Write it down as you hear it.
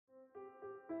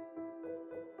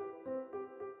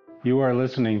You are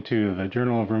listening to the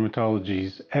Journal of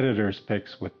Rheumatology's Editor's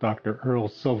Picks with Dr. Earl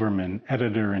Silverman,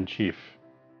 Editor-in-Chief.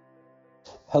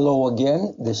 Hello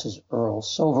again, this is Earl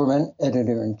Silverman,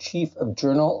 Editor-in-Chief of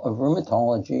Journal of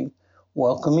Rheumatology,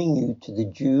 welcoming you to the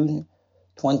June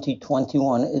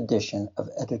 2021 edition of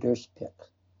Editor's Picks.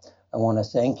 I want to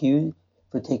thank you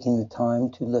for taking the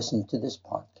time to listen to this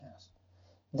podcast.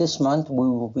 This month we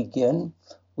will begin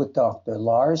with Dr.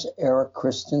 Lars Erik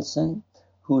Christensen,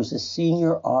 who is a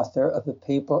senior author of a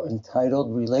paper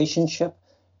entitled Relationship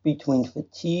Between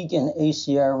Fatigue and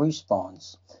ACR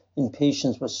Response in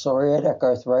Patients with Psoriatic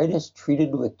Arthritis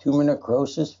Treated with Tumor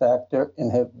Necrosis Factor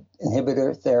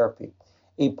Inhibitor Therapy,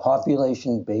 a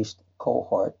population-based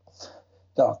cohort.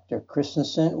 Dr.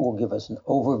 Christensen will give us an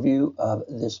overview of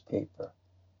this paper.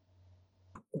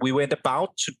 We went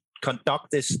about to conduct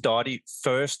this study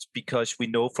first because we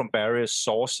know from various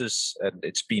sources, and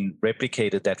it's been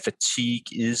replicated, that fatigue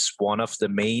is one of the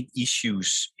main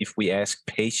issues if we ask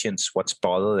patients what's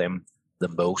bothered them the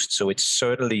most. So it's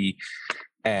certainly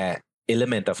an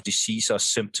element of disease or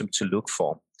symptom to look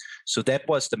for. So that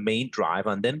was the main driver.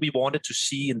 And then we wanted to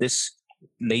see in this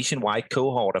nationwide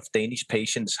cohort of Danish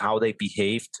patients how they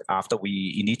behaved after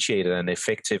we initiated an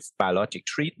effective biologic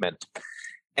treatment.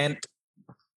 And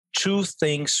two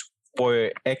things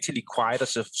were actually quite a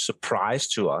surprise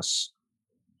to us.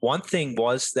 One thing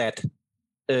was that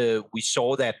we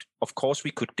saw that, of course,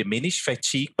 we could diminish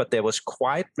fatigue, but there was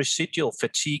quite residual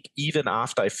fatigue even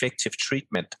after effective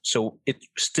treatment. So it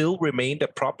still remained a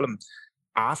problem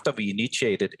after we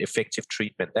initiated effective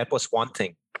treatment. That was one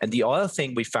thing. And the other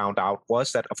thing we found out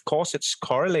was that, of course, it's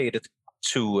correlated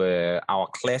to our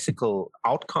classical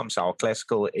outcomes, our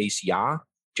classical ACR,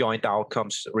 joint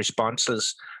outcomes,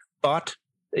 responses, but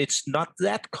it's not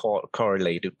that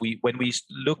correlated. When we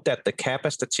looked at the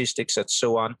kappa statistics and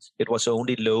so on, it was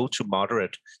only low to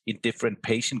moderate in different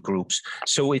patient groups.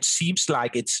 So it seems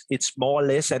like it's more or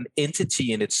less an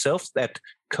entity in itself that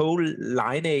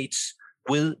co-lineates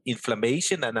with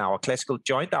inflammation and our classical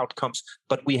joint outcomes,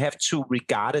 but we have to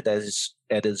regard it as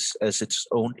its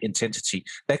own entity.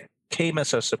 That came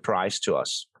as a surprise to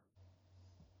us.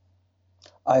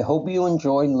 I hope you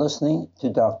enjoyed listening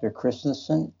to Dr.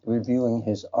 Christensen reviewing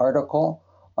his article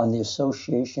on the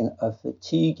association of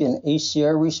fatigue and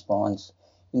ACR response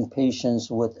in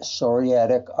patients with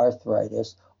psoriatic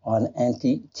arthritis on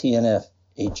anti-TNF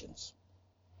agents.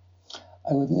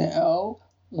 I would now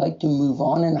like to move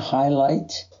on and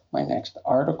highlight my next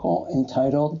article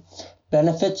entitled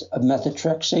Benefits of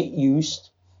Methotrexate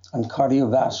Use on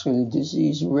Cardiovascular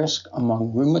Disease Risk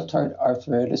Among Rheumatoid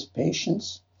Arthritis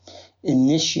Patients,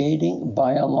 Initiating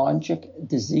Biologic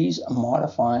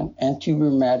Disease-Modifying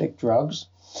Anti-Rheumatic Drugs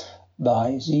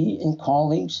by Z and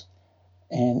colleagues,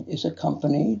 and is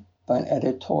accompanied by an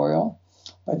editorial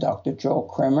by Dr. Joe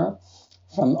Kremer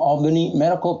from Albany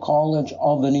Medical College,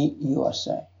 Albany,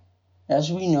 USA.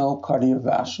 As we know,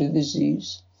 cardiovascular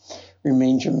disease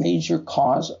remains a major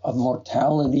cause of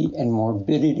mortality and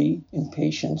morbidity in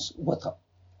patients with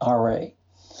RA.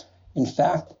 In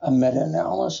fact, a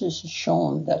meta-analysis has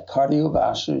shown that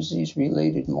cardiovascular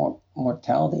disease-related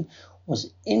mortality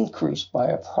was increased by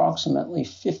approximately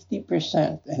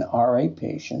 50% in RA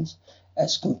patients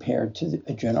as compared to the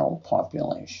general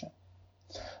population.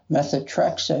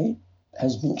 Methotrexate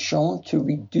has been shown to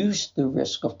reduce the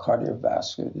risk of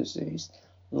cardiovascular disease,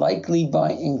 likely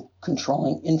by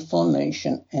controlling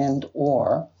inflammation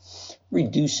and/or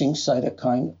reducing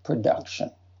cytokine production.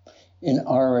 In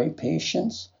RA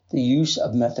patients, the use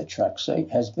of methotrexate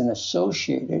has been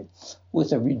associated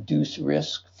with a reduced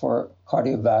risk for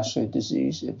cardiovascular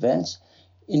disease events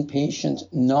in patients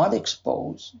not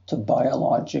exposed to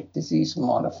biologic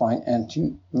disease-modifying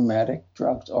anti-rheumatic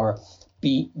drugs, or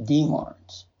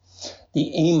BDMARDs.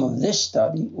 The aim of this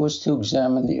study was to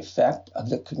examine the effect of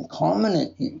the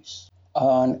concomitant use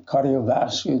on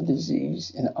cardiovascular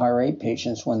disease in RA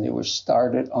patients when they were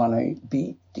started on a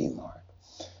BDMARD.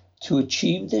 To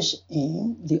achieve this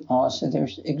aim, the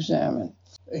authors examined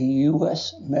a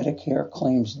U.S. Medicare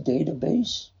claims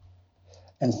database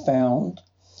and found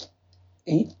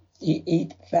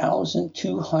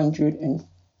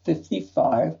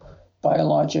 8,255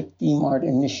 biologic DMARD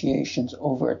initiations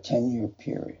over a 10-year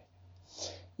period.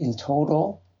 In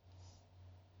total,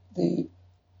 they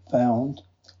found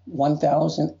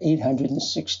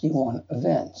 1,861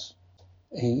 events.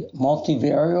 A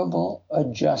multivariable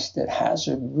adjusted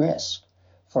hazard risk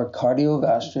for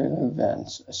cardiovascular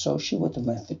events associated with the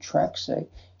methotrexate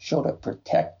showed a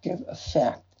protective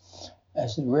effect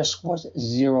as the risk was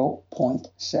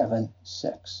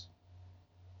 0.76.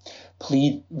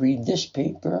 Please read this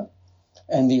paper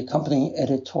and the accompanying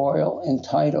editorial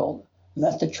entitled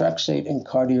methotrexate in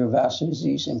cardiovascular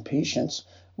disease in patients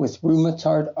with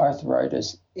rheumatoid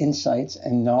arthritis, insights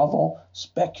and novel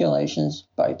speculations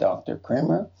by Dr.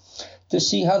 Kramer, to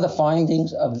see how the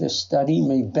findings of this study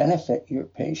may benefit your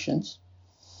patients,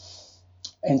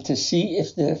 and to see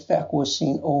if the effect was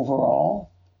seen overall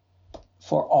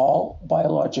for all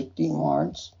biologic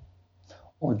DMARDs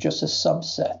or just a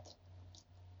subset.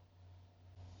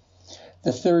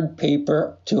 The third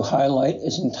paper to highlight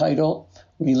is entitled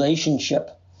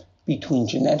Relationship between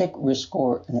Genetic Risk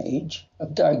Score and Age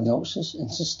of Diagnosis in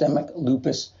Systemic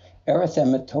Lupus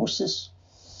Erythematosus,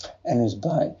 and is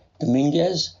by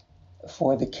Dominguez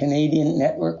for the Canadian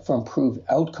Network for Improved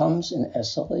Outcomes in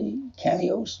SLE,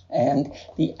 CANIOS, and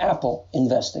the Apple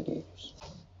investigators.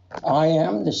 I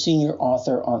am the senior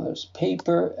author on this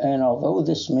paper, and although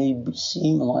this may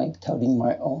seem like touting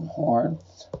my own horn,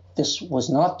 this was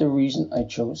not the reason I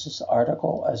chose this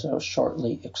article, as I'll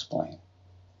shortly explain.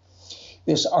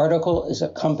 This article is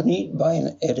accompanied by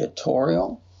an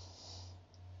editorial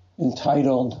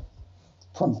entitled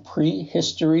From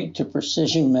Prehistory to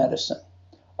Precision Medicine,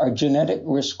 Our Genetic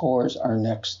Risk Scores, Our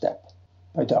Next Step,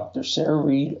 by Dr. Sarah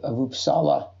Reed of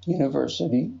Uppsala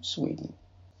University, Sweden.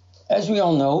 As we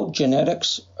all know,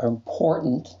 genetics are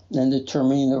important in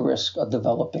determining the risk of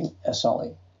developing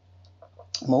SLE.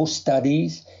 Most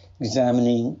studies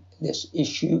examining this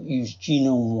issue use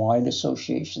genome-wide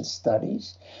association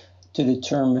studies to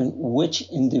determine which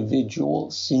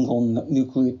individual single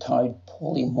nucleotide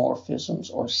polymorphisms,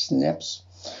 or SNPs,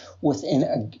 within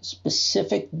a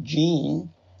specific gene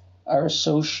are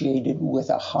associated with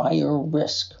a higher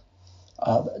risk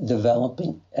of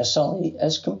developing SLE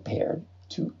as compared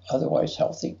to otherwise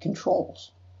healthy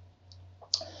controls.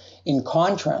 In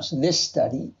contrast, this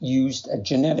study used a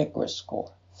genetic risk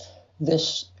score.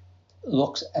 This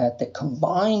looks at the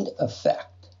combined effect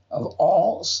of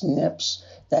all SNPs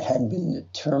that had been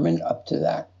determined up to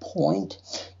that point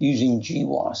using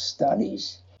GWAS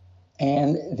studies,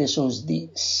 and this was the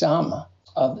sum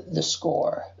of the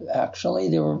score. Actually,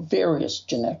 there were various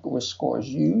genetic risk scores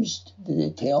used, the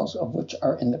details of which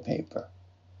are in the paper.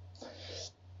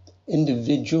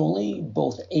 Individually,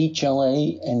 both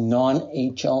HLA and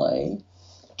non-HLA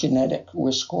genetic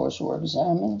risk scores were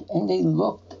examined, and they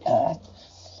looked at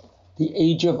the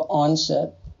age of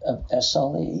onset of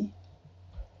SLE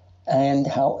and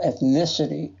how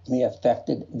ethnicity may have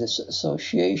affected this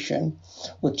association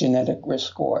with genetic risk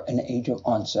score and age of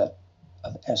onset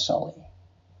of SLE.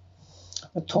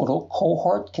 The total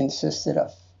cohort consisted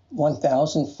of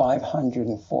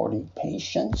 1,540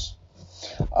 patients,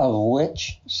 of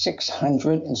which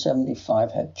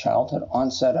 675 had childhood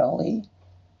onset LE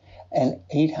and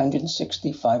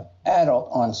 865 adult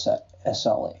onset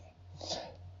SLE.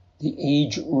 The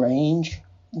age range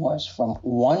was from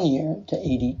 1 year to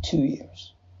 82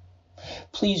 years.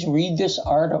 Please read this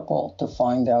article to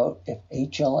find out if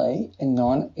HLA and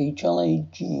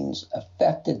non-HLA genes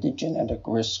affected the genetic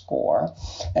risk score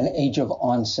and age of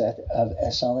onset of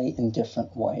SLE in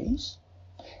different ways,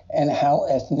 and how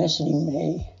ethnicity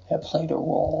may have played a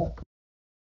role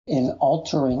in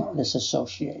altering this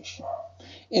association.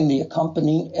 In the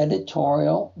accompanying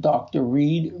editorial, Dr.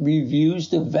 Reed reviews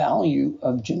the value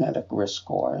of genetic risk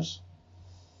scores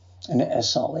and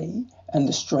SLE and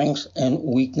the strengths and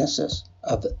weaknesses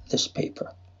of this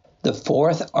paper. The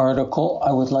fourth article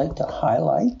I would like to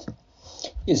highlight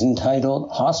is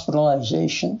entitled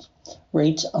Hospitalization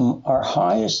Rates Are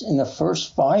Highest in the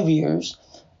First 5 Years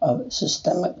of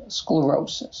Systemic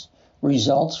Sclerosis,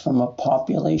 Results from a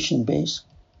Population-Based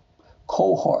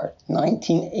Cohort,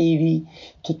 1980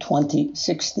 to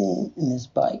 2016, and is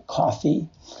by Coffey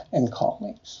and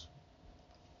colleagues.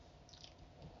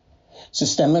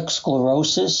 Systemic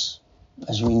sclerosis,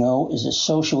 as we know, is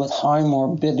associated with high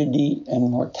morbidity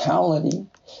and mortality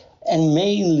and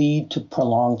may lead to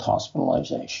prolonged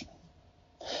hospitalization.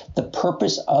 The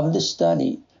purpose of the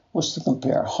study was to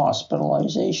compare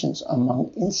hospitalizations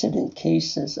among incident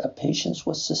cases of patients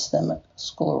with systemic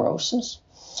sclerosis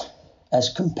as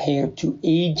compared to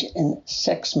age and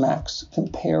sex max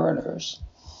comparators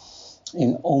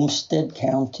in Olmsted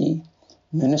County,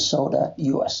 Minnesota,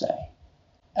 USA.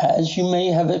 As you may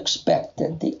have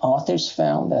expected, the authors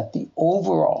found that the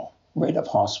overall rate of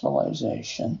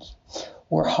hospitalizations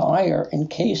were higher in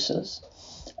cases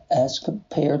as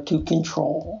compared to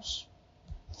controls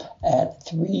at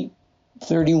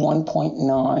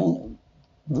 31.9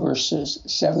 versus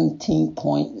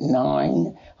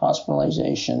 17.9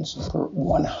 hospitalizations per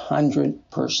 100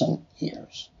 person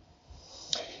years.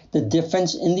 The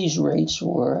difference in these rates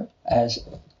were, as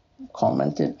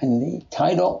commented in the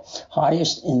title,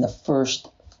 highest in the first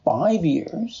 5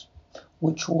 years,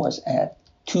 which was at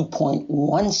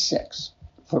 2.16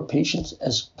 for patients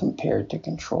as compared to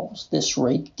controls. This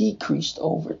rate decreased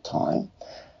over time,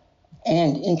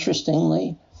 and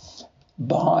interestingly,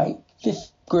 by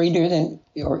greater than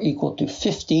or equal to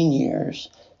 15 years,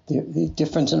 the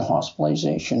difference in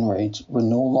hospitalization rates were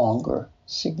no longer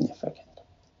significant.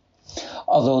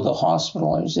 Although the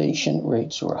hospitalization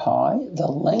rates were high, the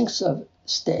lengths of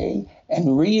stay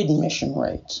and readmission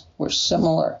rates were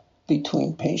similar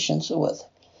between patients with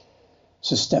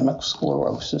systemic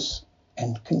sclerosis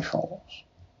and controls.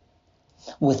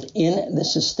 Within the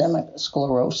systemic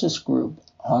sclerosis group,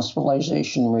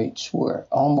 hospitalization rates were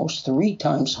almost 3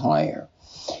 times higher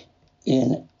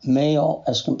in male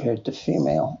as compared to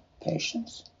female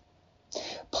patients.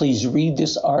 Please read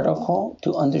this article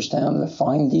to understand the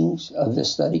findings of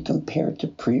this study compared to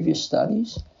previous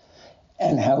studies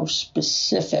and how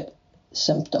specific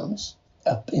symptoms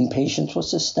in patients with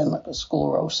systemic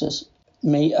sclerosis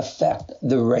may affect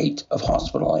the rate of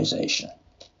hospitalization.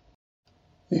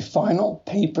 The final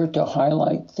paper to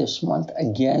highlight this month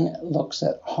again looks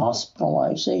at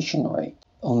hospitalization rate,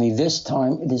 only this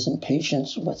time it is in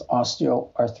patients with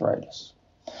osteoarthritis.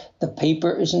 The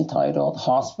paper is entitled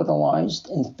Hospitalized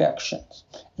Infections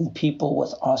in People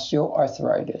with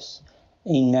Osteoarthritis,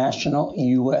 a national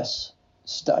U.S.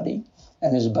 study,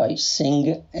 and is by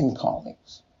Singh and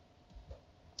colleagues.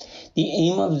 The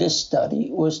aim of this study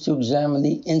was to examine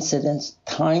the incidence,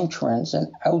 time trends,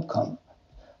 and outcome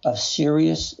of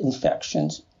serious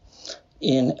infections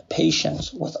in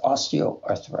patients with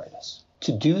osteoarthritis.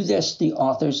 To do this, the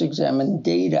authors examined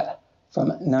data from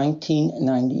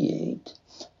 1998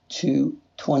 to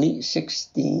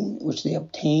 2016, which they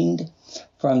obtained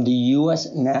from the U.S.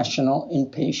 National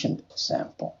Inpatient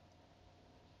Sample.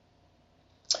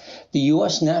 The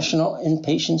U.S. National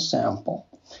Inpatient Sample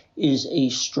is a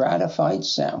stratified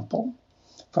sample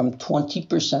from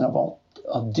 20%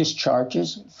 of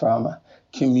discharges from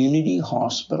community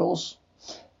hospitals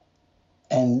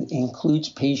and includes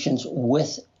patients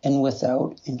with and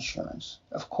without insurance.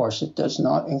 Of course, it does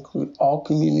not include all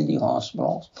community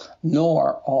hospitals,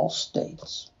 nor all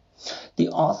states. The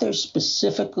authors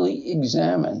specifically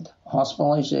examined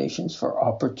hospitalizations for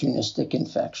opportunistic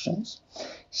infections,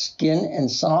 skin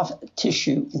and soft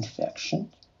tissue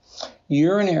infections,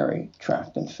 urinary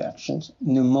tract infections,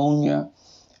 pneumonia,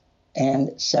 and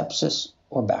sepsis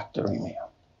or bacteremia.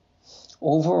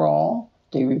 Overall,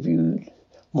 they reviewed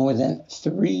more than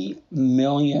 3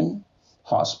 million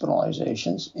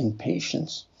hospitalizations in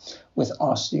patients with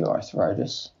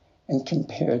osteoarthritis and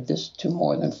compared this to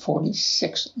more than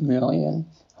 46 million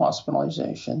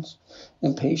hospitalizations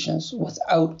in patients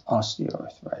without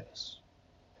osteoarthritis.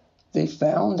 They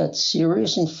found that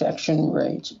serious infection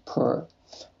rates per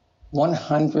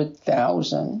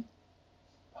 100,000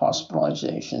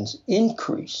 hospitalizations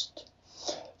increased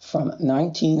from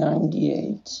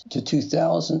 1998 to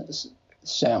 2000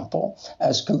 sample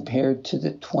as compared to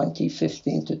the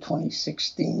 2015 to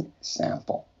 2016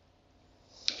 sample.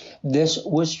 This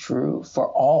was true for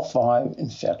all 5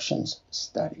 infections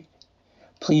studied.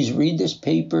 Please read this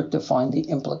paper to find the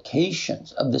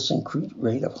implications of this increased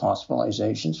rate of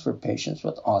hospitalizations for patients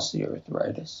with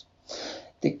osteoarthritis,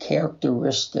 the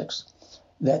characteristics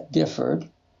that differed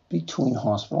between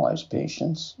hospitalized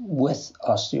patients with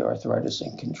osteoarthritis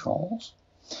and controls,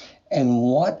 and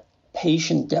what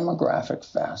patient demographic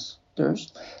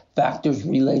factors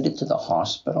related to the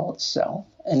hospital itself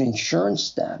and insurance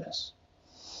status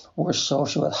were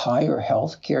associated with higher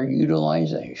healthcare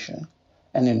utilization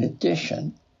and, in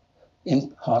addition,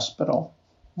 in hospital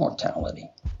mortality.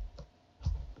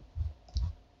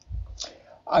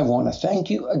 I want to thank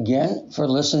you again for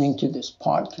listening to this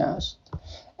podcast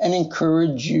and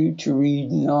encourage you to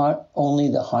read not only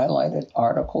the highlighted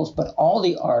articles, but all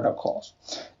the articles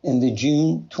in the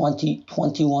June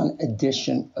 2021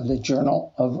 edition of the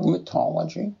Journal of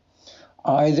Rheumatology,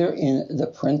 either in the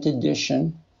print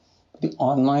edition, the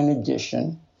online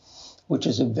edition, which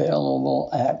is available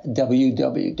at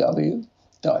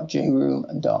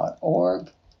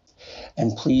www.jrheum.org,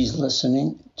 and please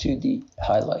listening to the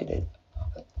highlighted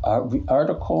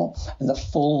article and the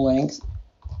full-length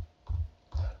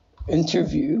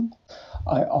interview.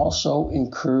 I also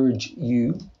encourage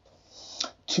you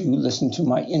to listen to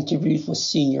my interviews with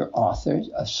senior authors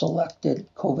of selected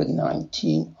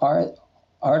COVID-19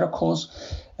 articles,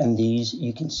 and these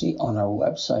you can see on our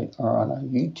website or on our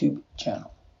YouTube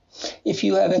channel. If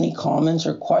you have any comments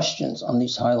or questions on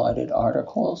these highlighted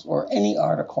articles or any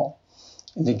article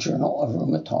in the Journal of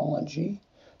Rheumatology,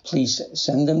 please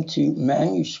send them to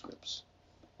manuscripts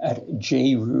at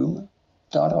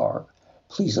jrheum.org.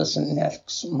 Please listen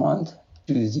next month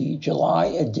to the July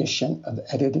edition of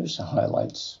Editor's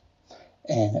Highlights.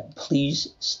 And please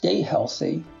stay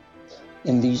healthy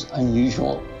in these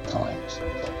unusual times.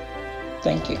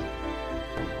 Thank you.